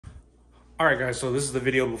All right, guys, so this is the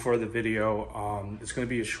video before the video. It's going to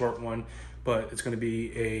be a short one, but it's going to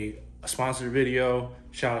be a sponsored video.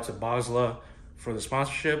 Shout out to Boslla for the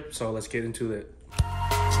sponsorship. So let's get into it.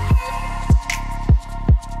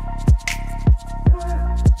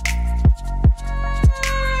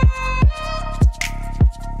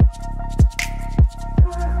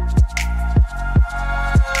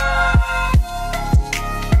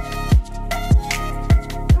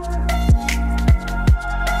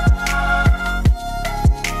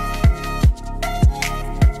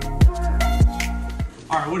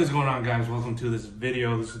 What is going on, guys? Welcome to this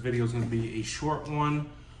video. This video is going to be a short one,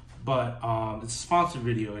 but it's a sponsored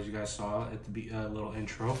video, as you guys saw at the little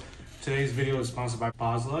intro. Today's video is sponsored by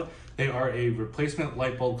Boslla. They are a replacement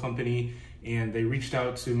light bulb company, and they reached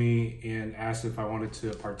out to me and asked if I wanted to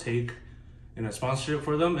partake in a sponsorship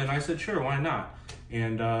for them, and I said sure, why not?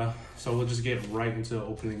 And so we'll just get right into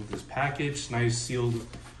opening this package. Nice sealed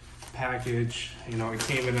package. You know, it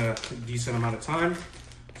came in a decent amount of time,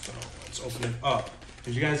 so let's open it up.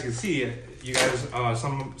 As you guys can see, you guys,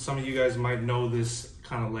 some of you guys might know this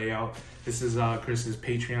kind of layout. This is Chris's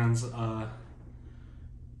Patreon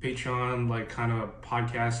like kind of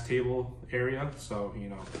podcast table area. So you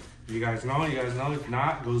know, if you guys know, you guys know. If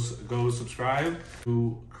not, go subscribe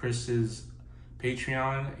to Chris's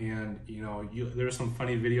Patreon, and you know, there's some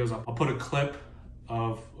funny videos. I'll put a clip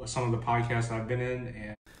of some of the podcasts I've been in.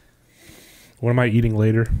 And what am I eating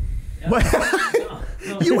later? What?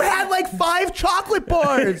 You had like 5 chocolate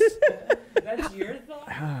bars. That's your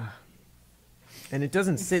thought? And it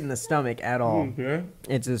doesn't sit in the stomach at all. Okay.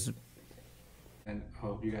 It's just... And I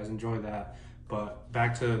hope you guys enjoy that. But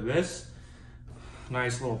back to this.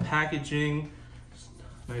 Nice little packaging.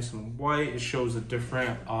 Nice and white. It shows the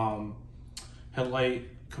different headlight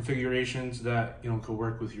configurations that, you know, could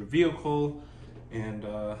work with your vehicle. And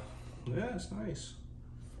yeah, it's nice.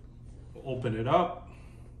 We'll open it up.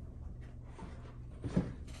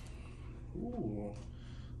 Ooh.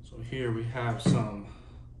 So here we have some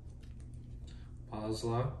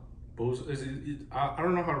Boslla. I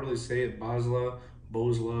don't know how to really say it. Boslla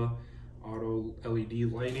auto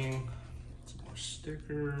LED lighting. Some more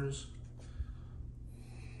stickers.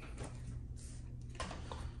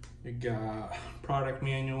 We got product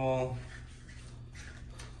manual.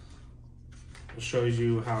 It shows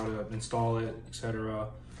you how to install it, etc.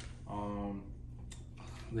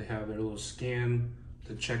 They have their little scan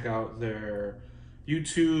to check out their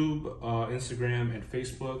YouTube, Instagram, and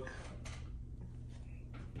Facebook.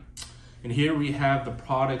 And here we have the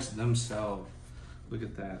products themselves. Look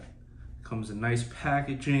at that. Comes in nice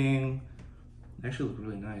packaging. They actually look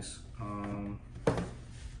really nice.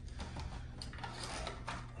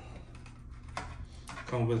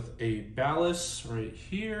 Come with a ballast right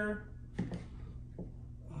here.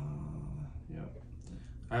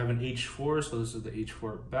 I have an H4, so this is the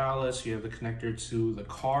H4 ballast. You have the connector to the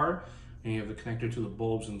car, and you have the connector to the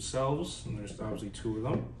bulbs themselves. And there's obviously 2 of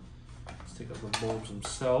them. Let's take out the bulbs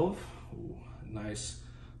themselves. Ooh, nice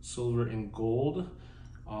silver and gold.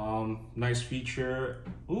 Nice feature.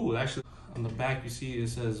 Ooh, actually on the back you see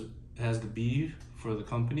it has the B for the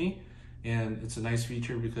company, and it's a nice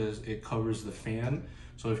feature because it covers the fan.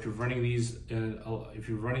 So if you're running these,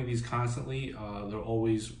 constantly, there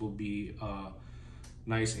always will be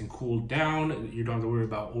nice and cooled down. You don't have to worry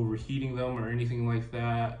about overheating them or anything like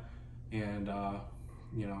that. And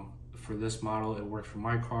you know, for this model, it worked for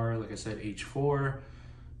my car. Like I said, H4,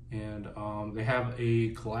 and they have a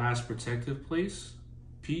glass protective piece,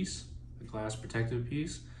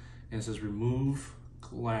 and it says remove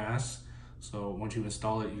glass. So once you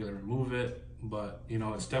install it, you gotta remove it. But you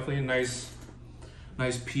know, it's definitely a nice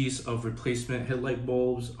piece of replacement headlight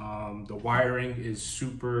bulbs. The wiring is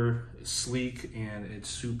super sleek, and it's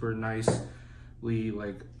super nicely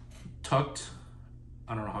like tucked.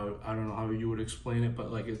 I don't know how you would explain it,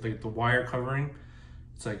 but like it's like the wire covering,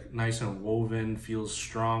 it's like nice and woven, feels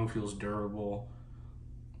strong, feels durable.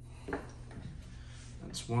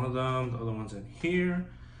 That's one of them. The other one's in here,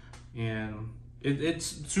 and it's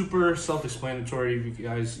super self-explanatory. If you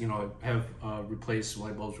guys, you know, have replaced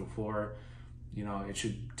light bulbs before, you know, it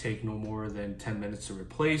should take no more than 10 minutes to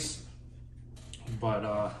replace.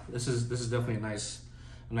 But this is definitely a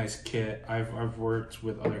nice kit. I've worked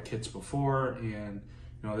with other kits before, and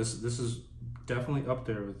you know, this is definitely up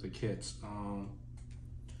there with the kits.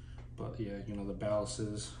 But yeah, you know, the ballast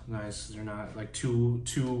is nice. They're not like too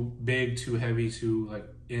big, too heavy, too like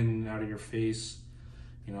in and out of your face.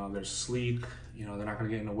 You know, they're sleek. You know, they're not gonna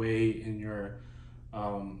get in the way in your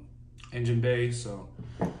engine bay. So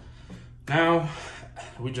now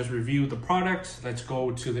we just reviewed the product. Let's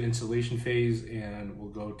go to the installation phase, and we'll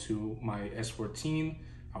go to my S14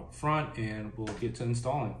 out front, and we'll get to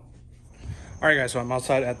installing. All right, guys, so I'm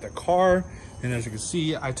outside at the car, and as you can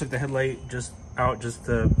see, I took the headlight just out just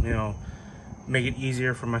to, you know, make it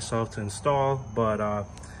easier for myself to install. But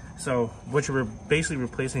so what you're basically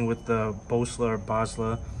replacing with the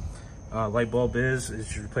Boslla light bulb is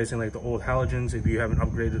you're replacing like the old halogens if you haven't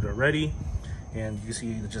upgraded already. And you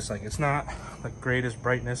see just like it's not like greatest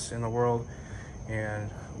brightness in the world, and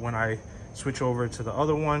when I switch over to the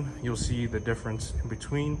other one, you'll see the difference in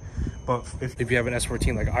between. But if you have an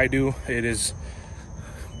S14 like I do, it is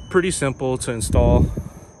pretty simple to install,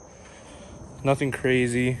 nothing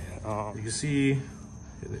crazy. You can see here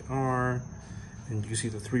they are, and you can see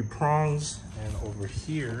the 3 prongs, and over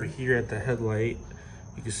here at the headlight,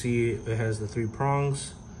 you can see it has the 3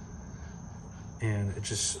 prongs, and it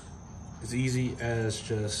just as easy as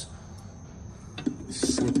just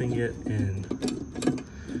slipping it in,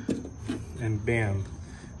 and bam,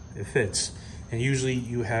 it fits. And usually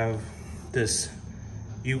you have this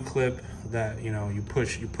U-clip that, you know, you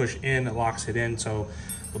push in, it locks it in so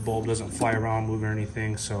the bulb doesn't fly around, move or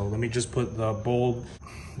anything. So let me just put the bulb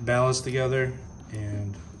ballast together,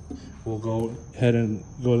 and we'll go ahead and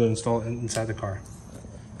go to install it inside the car.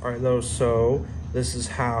 All right, though, so this is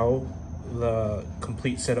how the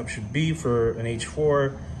complete setup should be for an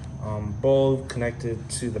H4. Bulb connected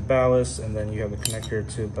to the ballast, and then you have the connector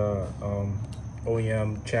to the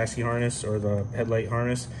OEM chassis harness or the headlight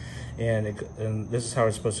harness, and this is how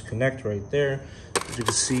it's supposed to connect right there. As you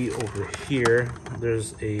can see over here,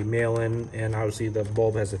 there's a male end, and obviously the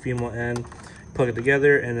bulb has a female end. Plug it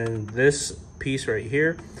together, and then this piece right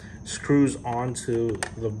here screws onto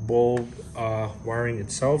the bulb wiring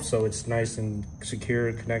itself, so it's nice and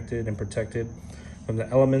secure, connected and protected from the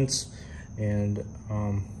elements. And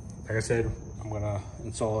like I said, I'm gonna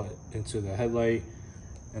install it into the headlight,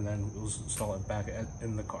 and then we'll install it back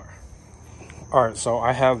in the car. All right, so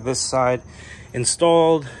I have this side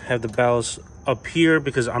installed, have the ballast up here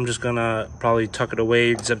because I'm just gonna probably tuck it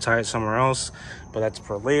away, zip tie it somewhere else, but that's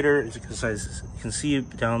for later. As you can see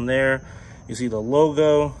down there, you see the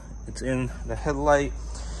logo, it's in the headlight.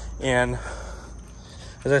 And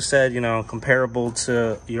as I said, you know, comparable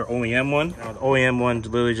to your OEM one. The OEM one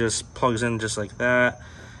literally just plugs in just like that,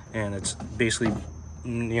 and it's basically,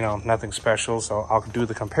 you know, nothing special. So I'll do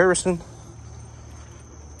the comparison.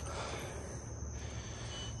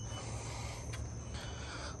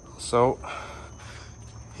 So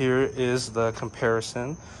here is the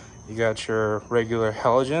comparison. You got your regular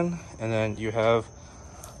halogen, and then you have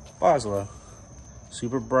Boslla.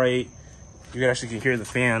 Super bright. You can actually hear the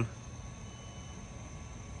fan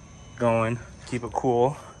going, keep it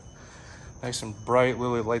cool. Nice and bright,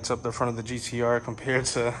 literally lights up the front of the GTR compared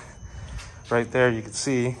to right there, you can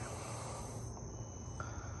see.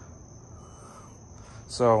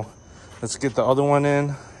 So let's get the other one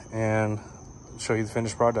in and show you the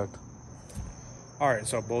finished product. All right,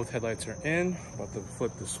 so both headlights are in. About to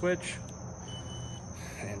flip the switch,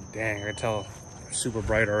 and dang, I can tell they're super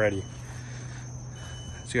bright already.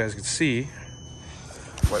 As you guys can see,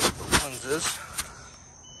 what the lens is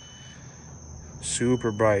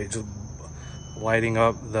super bright, just lighting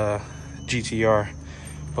up the GTR.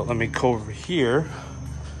 But let me go over here,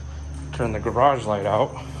 turn the garage light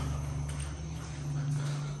out.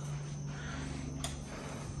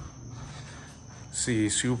 See,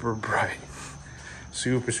 super bright,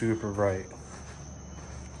 super bright.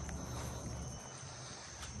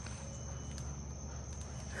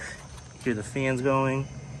 Hear the fans going.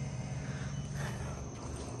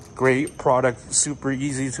 Great product, super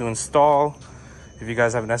easy to install. If you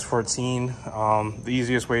guys have an S14, the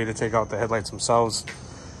easiest way to take out the headlights themselves.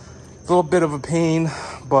 It's a little bit of a pain,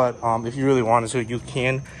 but if you really wanted to, you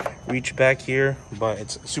can reach back here, but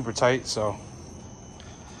it's super tight. So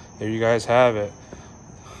there you guys have it.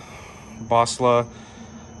 Boslla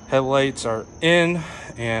headlights are in,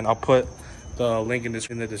 and I'll put the link in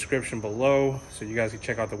the description below so you guys can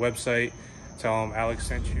check out the website. Tell them Alex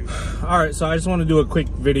sent you. All right, so I just want to do a quick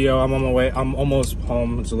video. I'm on my way. I'm almost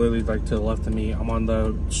home. It's literally like to the left of me. I'm on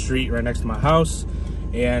the street right next to my house,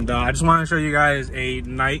 and I just want to show you guys a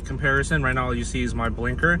night comparison. Right now, all you see is my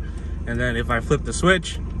blinker, and then if I flip the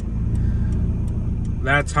switch,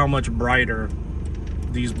 that's how much brighter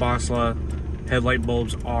these Boslla headlight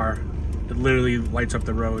bulbs are. It literally lights up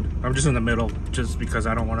the road. I'm just in the middle just because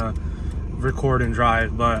I don't want to record and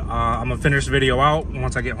drive, but I'm gonna finish the video out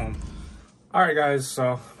once I get home. All right, guys,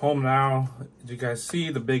 so home now. You guys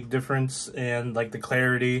see the big difference and like the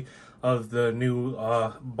clarity of the new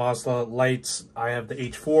Boslla lights. I have the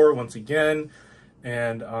H4 once again,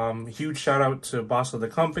 and huge shout out to Boslla the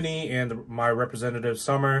company and my representative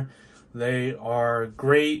Summer. They are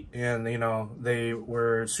great, and you know, they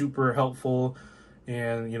were super helpful,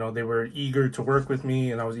 and you know, they were eager to work with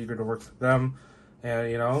me, and I was eager to work with them.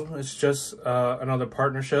 And you know, it's just another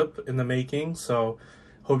partnership in the making. So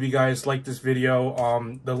hope you guys like this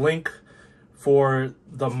video. The link for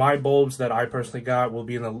my bulbs that I personally got will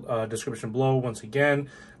be in the description below. Once again,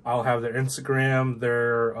 I'll have their Instagram,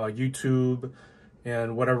 their YouTube,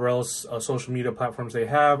 and whatever else social media platforms they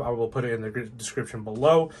have. I will put it in the description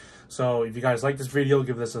below. So if you guys like this video,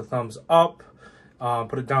 give this a thumbs up.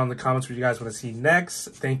 Put it down in the comments what you guys want to see next.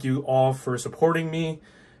 Thank you all for supporting me.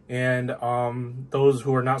 And those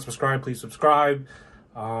who are not subscribed, please subscribe.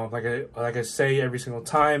 Like I say every single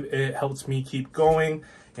time, it helps me keep going.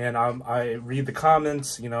 And I read the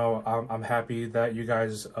comments. You know, I'm happy that you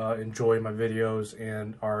guys enjoy my videos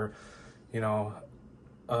and are, you know,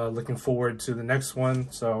 looking forward to the next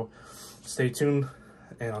one. So stay tuned,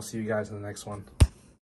 and I'll see you guys in the next one.